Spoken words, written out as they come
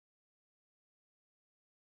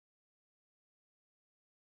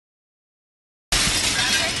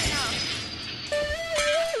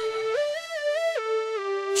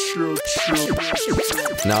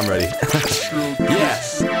Now I'm ready. Yeah,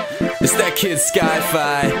 it's that kid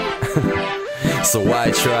Sky-Fi. So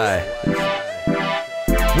why try?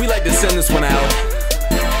 We like to send this one out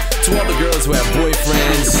to all the girls who have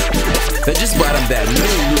boyfriends that just bought them that new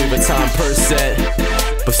Louis Vuitton purse set,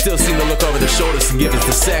 but still seem to look over their shoulders and give us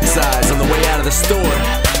the sex eyes on the way out of the store.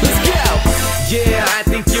 Let's go! Yeah, I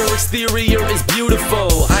think your exterior is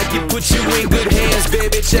beautiful. I can put you in good hands,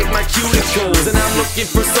 baby, check my cuticles. And I'm looking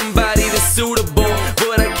for somebody that's suitable,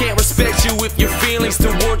 but I can't respect you if your feelings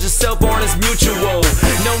towards yourself aren't as mutual.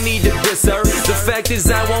 No need to diss her, the fact is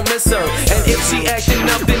I won't miss her. And if she acting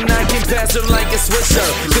up, then I can pass her like a swisher.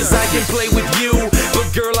 Cause I can play with you, but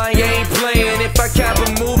girl, I ain't playing. If I cop a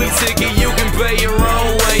movie ticket, you can pay your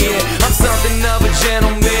own way in. I'm something of a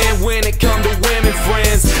gentleman when it comes to women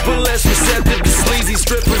friends, but less receptive to sleazy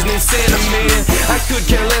strippers named Cinnamon. I could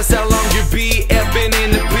care less how long your BF been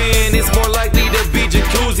in the pen. It's more likely to be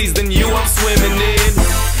jacuzzis than you I'm swimming in.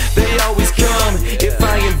 They always come if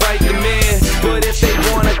I invite them in, but if they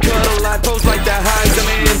wanna cuddle, I pose like the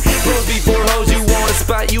Heisman. Bros before hoes, you want a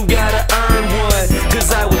spot, you gotta earn one.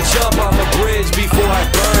 Cause I would jump off a bridge before I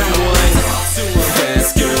burn one.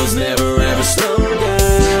 Fast girls never ever slow down.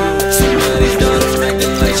 Somebody's done her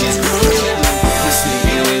acting like she's grown up.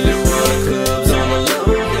 Sneaking into water clubs on the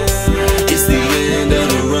low down. It's the end of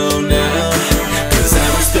the road now. Cause I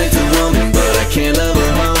respect a woman, but I can't love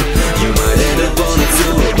her home. You might end up on a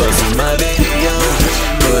tour bus in my video,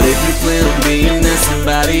 but if you plan on being that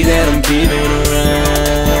somebody that I'm keeping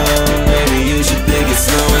around, maybe you should think it's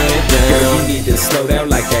slowing it down. Girl, you need to slow down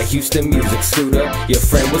like that Houston music scooter. Your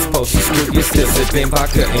friend was supposed to scoop you, still sipping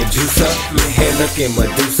vodka and juice up. Your hair looking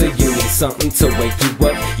Medusa, you need something to wake you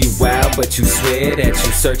up. You wild, but you swear that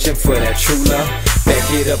you searching for that true love. Back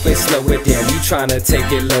it up and slow it down, you tryna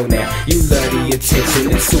take it low now. You love the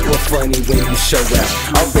attention, it's super funny when you show out.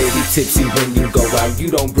 Already tipsy when you go out,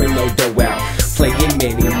 you don't bring no dough out. Playing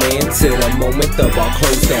many man till the moment the bar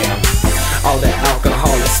close down. All that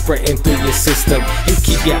alcohol is spreading through your system. You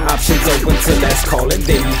keep your options open till last call and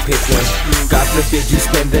then you pick one. God forbid you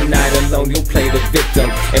spend the night alone, you'll play the victim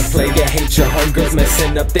and play your hate your homegirls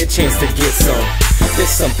messing up their chance to get some. There's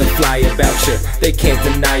something fly about you, they can't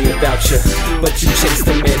deny about you, but you chase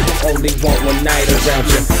the men who only want one night around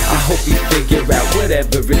you. I hope you figure out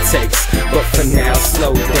whatever it takes, but for now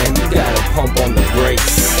slow down, you gotta pump on the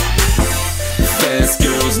brakes. Fast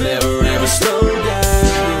girls never ever slow down.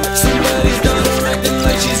 Somebody's done her acting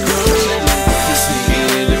like she's grown up. Sneaking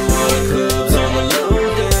into water clubs on the low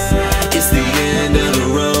down. It's the end of the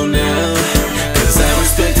road now. Cause I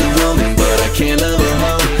respect a woman, but I can't love her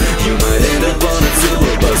home. You might end up on a tour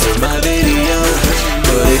bus or my video,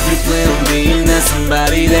 but if you plan on being that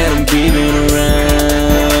somebody that I'm keeping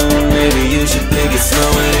around, maybe you should think it's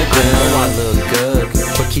slowing it down. I know I look good,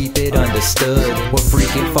 but keep it understood. We're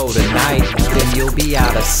freaking for tonight, then you'll be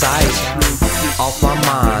out of sight. Off my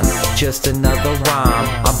mind, just another rhyme.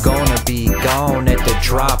 I'm gonna be gone at the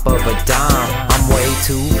drop of a dime. I'm way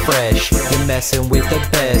too fresh, you're messing with the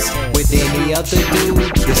best. With any other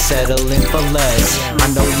dude, you're settling for less. I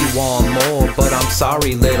know you want more, but I'm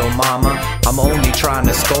sorry little mama, I'm only trying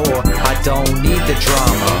to score, I don't need the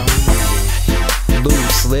drama.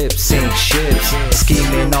 Loose lips, sink ships,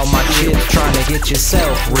 scheming on my chips, trying to get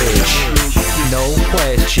yourself rich. No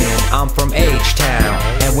question, I'm from H-Town,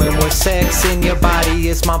 and when we're sexing, your body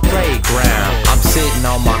is my playground. I'm sitting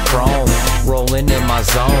on my chrome, rolling in my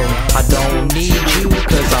zone. I don't need you,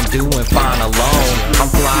 cause I'm doing fine alone. I'm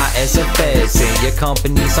fly as a pheasant, your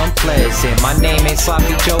company's unpleasant. My name ain't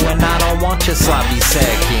Sloppy Joe, and I don't want your sloppy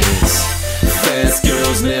second.